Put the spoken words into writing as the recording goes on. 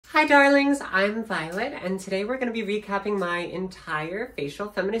Hi darlings, I'm Violet, and today we're going to be recapping my entire facial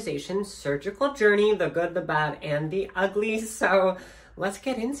feminization surgical journey, the good, the bad, and the ugly, so let's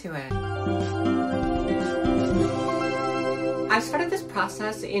get into it. I started this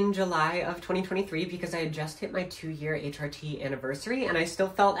process in July of 2023 because I had just hit my 2-year HRT anniversary and I still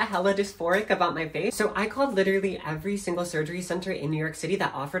felt a hella dysphoric about my face. So I called literally every single surgery center in New York City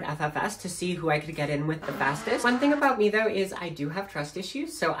that offered FFS to see who I could get in with the fastest. One thing about me though is I do have trust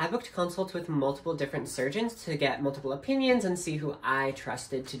issues, so I booked consults with multiple different surgeons to get multiple opinions and see who I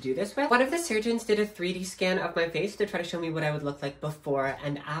trusted to do this with. One of the surgeons did a 3D scan of my face to try to show me what I would look like before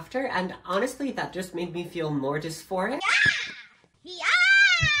and after, and honestly that just made me feel more dysphoric.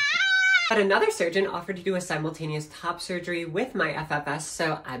 But another surgeon offered to do a simultaneous top surgery with my FFS,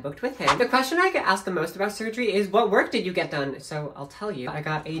 so I booked with him. The question I get asked the most about surgery is, what work did you get done? So I'll tell you. I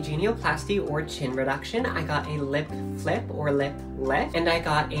got a genioplasty or chin reduction, I got a lip flip or lip lift, and I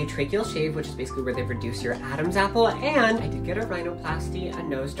got a tracheal shave, which is basically where they reduce your Adam's apple, and I did get a rhinoplasty, a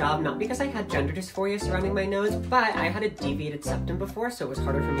nose job, not because I had gender dysphoria surrounding my nose, but I had a deviated septum before, so it was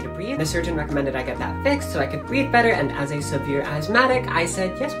harder for me to breathe. The surgeon recommended I get that fixed so I could breathe better, and as a severe asthmatic, I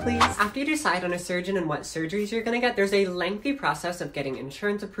said, yes please. After you decide on a surgeon and what surgeries you're gonna get, there's a lengthy process of getting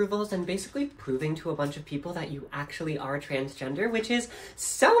insurance approvals and basically proving to a bunch of people that you actually are transgender, which is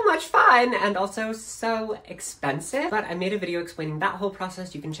so much fun and also so expensive. But I made a video explaining that whole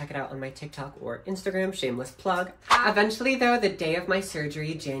process. You can check it out on my TikTok or Instagram, shameless plug. Eventually though, the day of my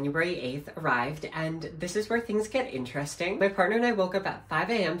surgery, January 8th, arrived, and this is where things get interesting. My partner and I woke up at 5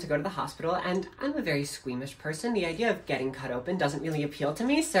 a.m. to go to the hospital, and I'm a very squeamish person. The idea of getting cut open doesn't really appeal to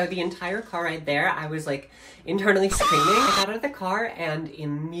me, so the entire car ride there, I was like internally screaming. I got out of the car and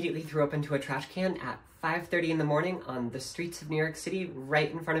immediately threw up into a trash can at 5:30 in the morning on the streets of New York City,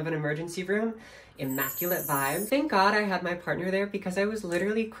 right in front of an emergency room. Immaculate vibes. Thank God I had my partner there because I was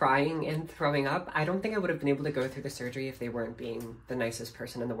literally crying and throwing up. I don't think I would have been able to go through the surgery if they weren't being the nicest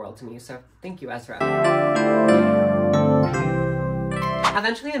person in the world to me, so thank you, Ezra.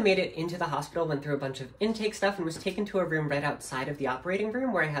 Eventually I made it into the hospital, went through a bunch of intake stuff, and was taken to a room right outside of the operating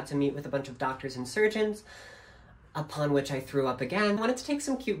room where I had to meet with a bunch of doctors and surgeons, upon which I threw up again. I wanted to take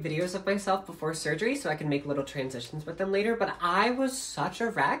some cute videos of myself before surgery so I could make little transitions with them later, but I was such a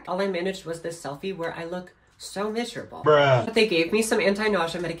wreck. All I managed was this selfie where I look so miserable. Bruh. But they gave me some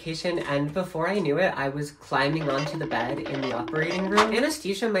anti-nausea medication, and before I knew it, I was climbing onto the bed in the operating room.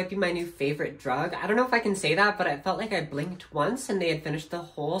 Anesthesia might be my new favorite drug. I don't know if I can say that, but it felt like I blinked once and they had finished the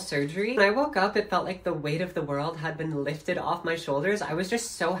whole surgery. When I woke up, it felt like the weight of the world had been lifted off my shoulders. I was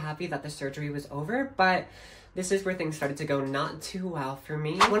just so happy that the surgery was over, but this is where things started to go not too well for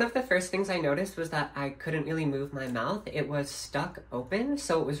me. One of the first things I noticed was that I couldn't really move my mouth. It was stuck open,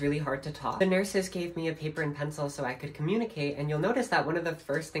 so it was really hard to talk. The nurses gave me a paper and pencil so I could communicate, and you'll notice that one of the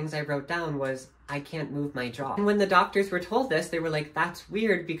first things I wrote down was, I can't move my jaw. And when the doctors were told this, they were like, that's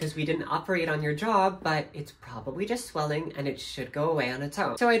weird because we didn't operate on your jaw, but it's probably just swelling and it should go away on its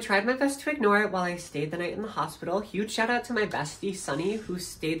own. So I tried my best to ignore it while I stayed the night in the hospital. Huge shout out to my bestie, Sunny, who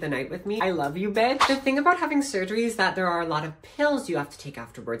stayed the night with me. I love you, bitch. The thing about having surgery is that there are a lot of pills you have to take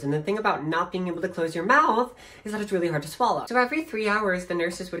afterwards. And the thing about not being able to close your mouth is that it's really hard to swallow. So every 3 hours, the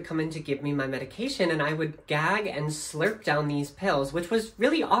nurses would come in to give me my medication and I would gag and slurp down these pills, which was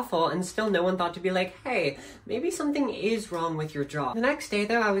really awful, and still no one thought to be like, hey, maybe something is wrong with your jaw. The next day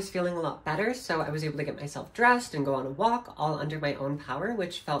though, I was feeling a lot better, so I was able to get myself dressed and go on a walk, all under my own power,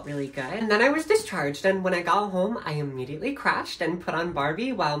 which felt really good. And then I was discharged, and when I got home, I immediately crashed and put on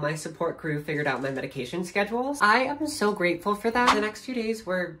Barbie while my support crew figured out my medication schedules. I am so grateful for that. The next few days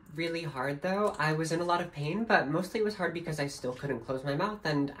were really hard though. I was in a lot of pain, but mostly it was hard because I still couldn't close my mouth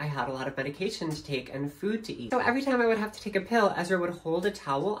and I had a lot of medication to take and food to eat. So every time I would have to take a pill, Ezra would hold a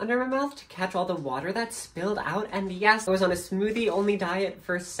towel under my mouth to catch all the water that spilled out, and yes, I was on a smoothie-only diet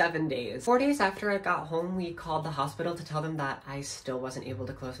for 7 days. 4 days after I got home, we called the hospital to tell them that I still wasn't able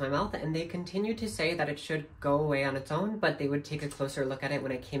to close my mouth, and they continued to say that it should go away on its own, but they would take a closer look at it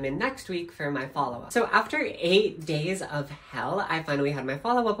when I came in next week for my follow-up. So after 8 days of hell, I finally had my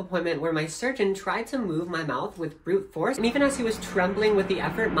follow-up appointment where my surgeon tried to move my mouth with brute force, and even as he was trembling with the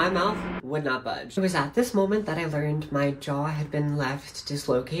effort, my mouth would not budge. It was at this moment that I learned my jaw had been left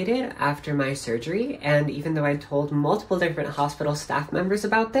dislocated after my surgery, and even though I told multiple different hospital staff members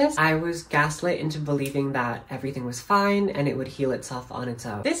about this, I was gaslit into believing that everything was fine and it would heal itself on its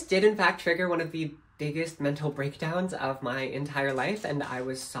own. This did in fact trigger one of the biggest mental breakdowns of my entire life, and I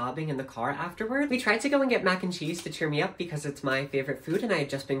was sobbing in the car afterward. We tried to go and get mac and cheese to cheer me up because it's my favorite food and I had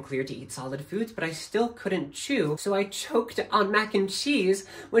just been cleared to eat solid foods, but I still couldn't chew, so I choked on mac and cheese,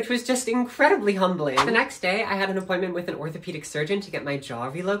 which was just incredibly humbling. The next day, I had an appointment with an orthopedic surgeon to get my jaw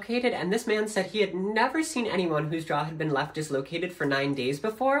relocated, and this man said he had never seen anyone whose jaw had been left dislocated for 9 days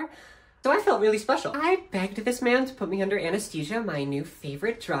before. So I felt really special. I begged this man to put me under anesthesia, my new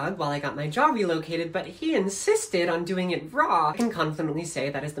favorite drug, while I got my jaw relocated, but he insisted on doing it raw. I can confidently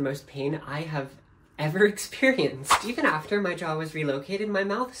say that is the most pain I have ever experienced. Even after my jaw was relocated, my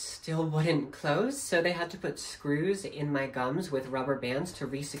mouth still wouldn't close, so they had to put screws in my gums with rubber bands to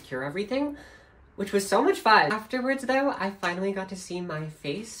re-secure everything, which was so much fun. Afterwards though, I finally got to see my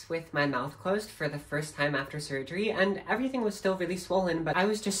face with my mouth closed for the first time after surgery, and everything was still really swollen, but I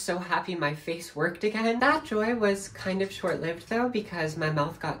was just so happy my face worked again. That joy was kind of short-lived though, because my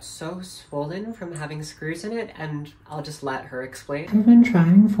mouth got so swollen from having screws in it, and I'll just let her explain. I've been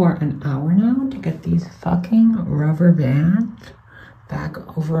trying for an hour now to get these fucking rubber bands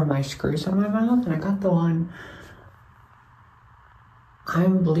back over my screws on my mouth, and I got the one.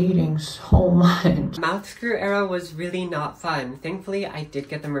 I'm bleeding so much. Mouth screw era was really not fun. Thankfully, I did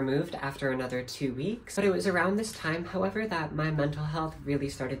get them removed after another 2 weeks, but it was around this time, however, that my mental health really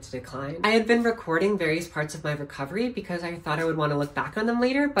started to decline. I had been recording various parts of my recovery because I thought I would want to look back on them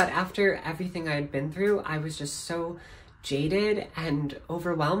later, but after everything I had been through, I was just so jaded and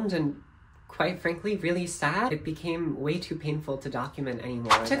overwhelmed and quite frankly, really sad. It became way too painful to document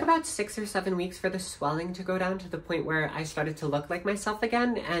anymore. It took about 6 or 7 weeks for the swelling to go down to the point where I started to look like myself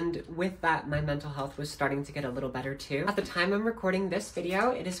again, and with that, my mental health was starting to get a little better too. At the time I'm recording this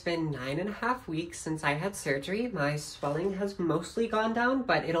video, it has been 9.5 weeks since I had surgery. My swelling has mostly gone down,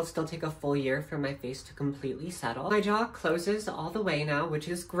 but it'll still take a full year for my face to completely settle. My jaw closes all the way now, which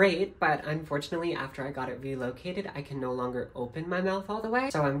is great, but unfortunately, after I got it relocated, I can no longer open my mouth all the way,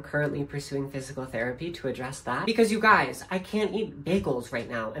 so I'm currently pursuing physical therapy to address that. Because you guys, I can't eat bagels right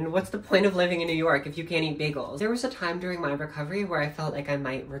now, and what's the point of living in New York if you can't eat bagels? There was a time during my recovery where I felt like I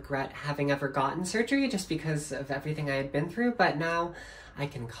might regret having ever gotten surgery just because of everything I had been through, but now I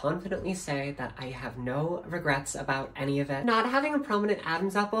can confidently say that I have no regrets about any of it. Not having a prominent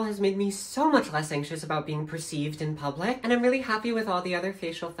Adam's apple has made me so much less anxious about being perceived in public, and I'm really happy with all the other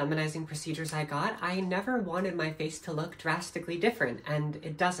facial feminizing procedures I got. I never wanted my face to look drastically different, and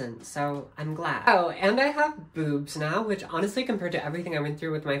it doesn't, so I'm glad. Oh, and I have boobs now, which honestly, compared to everything I went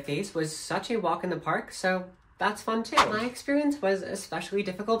through with my face, was such a walk in the park, so that's fun too. My experience was especially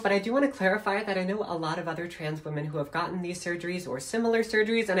difficult, but I do want to clarify that I know a lot of other trans women who have gotten these surgeries or similar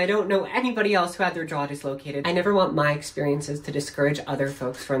surgeries, and I don't know anybody else who had their jaw dislocated. I never want my experiences to discourage other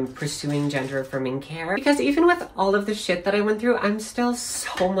folks from pursuing gender-affirming care, because even with all of the shit that I went through, I'm still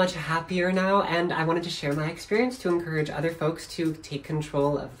so much happier now, and I wanted to share my experience to encourage other folks to take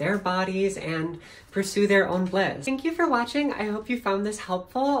control of their bodies and pursue their own bliss. Thank you for watching. I hope you found this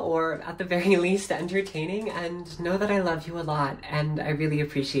helpful, or at the very least entertaining, and know that I love you a lot, and I really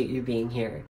appreciate you being here.